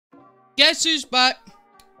Guess who's back?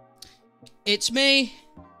 It's me,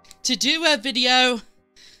 to do a video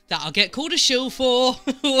that I'll get called a shill for.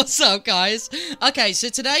 What's up, guys? Okay, so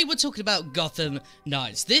today we're talking about Gotham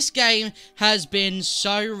Knights. This game has been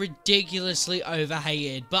so ridiculously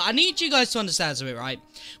overhated, but I need you guys to understand something, right?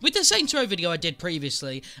 With the Saints Row video I did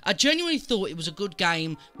previously, I genuinely thought it was a good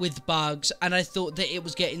game with bugs, and I thought that it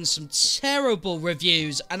was getting some terrible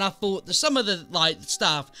reviews, and I thought that some of the,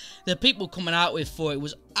 stuff that people coming out with for it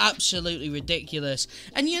was absolutely ridiculous.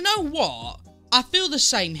 And you know what? I feel the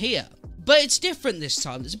same here. But it's different this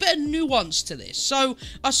time. There's a bit of nuance to this. So,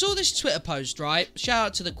 I saw this Twitter post, right? Shout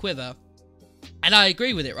out to the Quiver. And I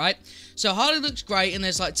agree with it, right? So, Harley looks great and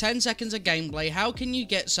there's like 10 seconds of gameplay. How can you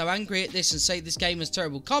get so angry at this and say this game has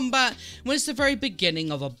terrible combat when it's the very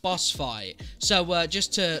beginning of a boss fight? So,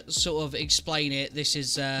 just to sort of explain it, this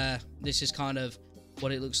is kind of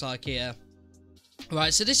what it looks like here.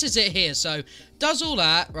 Right, so this is it here. So, does all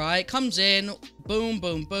that, right? Comes in, boom,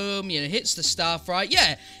 boom, boom, you know, hits the stuff, right?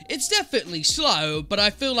 Yeah, it's definitely slow, but I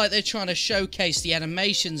feel like they're trying to showcase the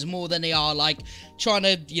animations more than they are, like, trying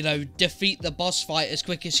to, you know, defeat the boss fight as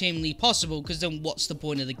quick as humanly possible, because then what's the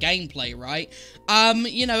point of the gameplay, right?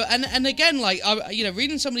 You know, and again, like, you know,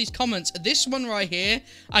 reading some of these comments, this one right here,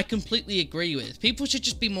 I completely agree with. People should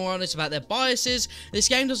just be more honest about their biases. This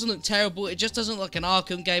game doesn't look terrible, it just doesn't look like an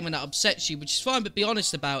Arkham game, and that upsets you, which is fine, but be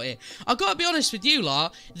honest about it. I've got to be honest with you,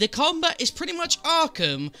 lot, the combat is pretty much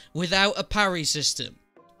Arkham without a parry system,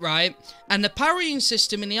 right? And the parrying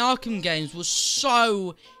system in the Arkham games was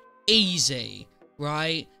so easy,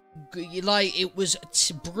 right? Like, it was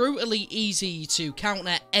brutally easy to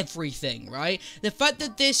counter everything, right? The fact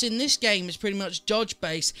that this in this game is pretty much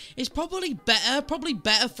dodge-based is probably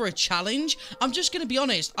better for a challenge. I'm just going to be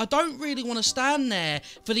honest, I don't really want to stand there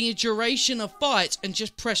for the duration of fights and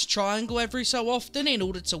just press triangle every so often in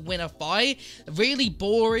order to win a fight. Really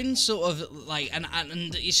boring, sort of, like, and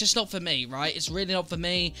it's just not for me, right? It's really not for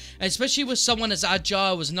me, especially with someone as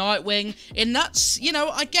agile as Nightwing, and that's, you know,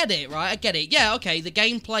 I get it, right? I get it. Yeah, okay, the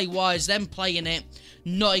gameplay wise, them playing it,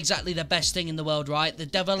 not exactly the best thing in the world, right? The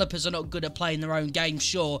developers are not good at playing their own game,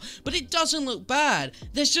 sure, but it doesn't look bad.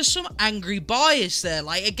 There's just some angry bias there.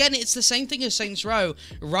 Like, again, it's the same thing as Saints Row,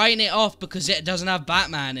 writing it off because it doesn't have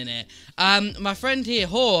Batman in it. My friend here,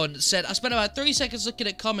 Horn, said, I spent about 3 seconds looking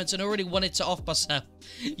at comments and already wanted to off myself.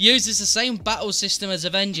 Uses the same battle system as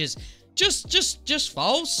Avengers. Just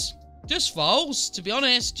false. Just false, to be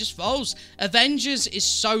honest, just false. Avengers is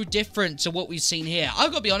so different to what we've seen here. I've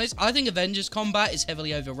got to be honest, I think Avengers combat is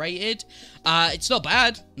heavily overrated. It's not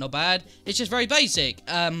bad, it's just very basic.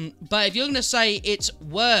 But if you're going to say it's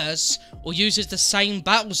worse or uses the same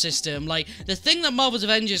battle system, like, the thing that Marvel's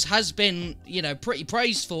Avengers has been, you know, pretty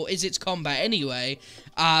praised for is its combat anyway.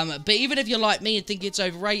 But even if you're like me and think it's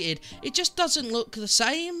overrated, it just doesn't look the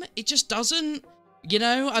same. It just doesn't. You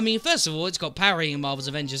know, I mean, first of all, it's got parrying in Marvel's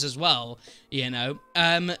Avengers as well, you know.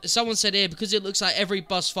 Someone said here, because it looks like every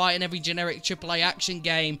boss fight in every generic AAA action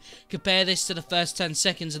game, compare this to the first 10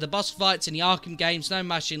 seconds of the boss fights in the Arkham games, no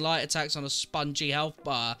mashing light attacks on a spongy health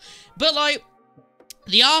bar. But, like,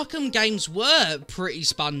 the Arkham games were pretty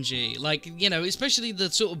spongy, like, you know, especially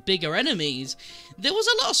the sort of bigger enemies. There was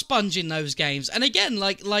a lot of sponge in those games, and again,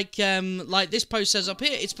 like this post says up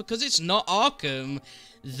here, it's because it's not Arkham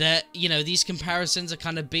that, you know, these comparisons are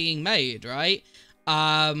kind of being made, right?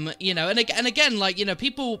 You know, and again, like, you know,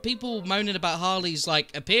 people moaning about Harley's,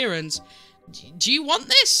 like, appearance. Do you want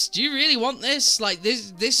this? Do you really want this? Like,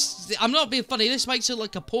 this, I'm not being funny, this makes it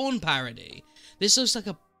like a porn parody. This looks like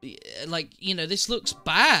a, like, you know, this looks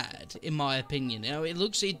bad, in my opinion. You know, it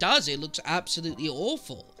looks absolutely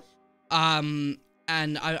awful.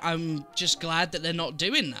 And I'm just glad that they're not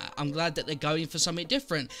doing that. I'm glad that they're going for something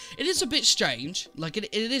different. It is a bit strange, like,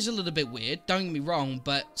 it is a little bit weird, don't get me wrong,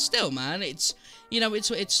 but still, man, it's, you know,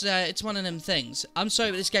 it's one of them things. I'm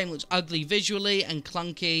sorry, but this game looks ugly visually and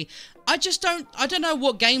clunky. I don't know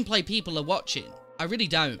what gameplay people are watching. I really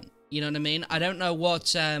don't. You know what I mean? I don't know what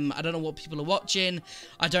people are watching.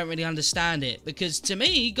 I don't really understand it, because to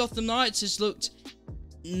me, Gotham Knights has looked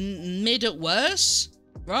mid at worst.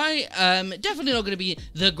 Right? Definitely not going to be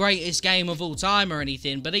the greatest game of all time or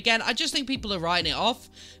anything, but again, I just think people are writing it off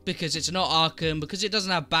because it's not Arkham, because it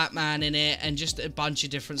doesn't have Batman in it, and just a bunch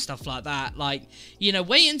of different stuff like that. Like, you know,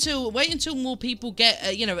 wait until more people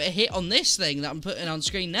get, you know, a hit on this thing that I'm putting on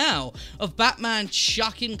screen now, of Batman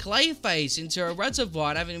chucking Clayface into a reservoir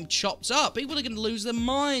and having him chopped up. People are going to lose their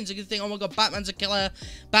minds. They're going to think, oh my god, Batman's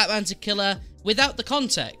a killer, without the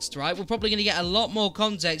context, right? We're probably going to get a lot more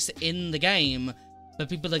context in the game, but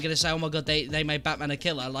people are gonna say, oh my god, they made Batman a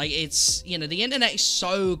killer. Like, it's, you know, the internet's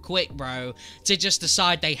so quick, bro, to just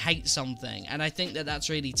decide they hate something, and I think that that's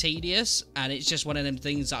really tedious, and it's just one of them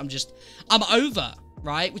things that I'm over,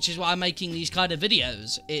 right? Which is why I'm making these kind of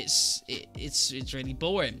videos. It's really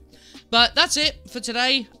boring. But that's it for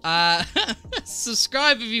today.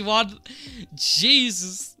 Subscribe if you want.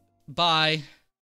 Jesus. Bye.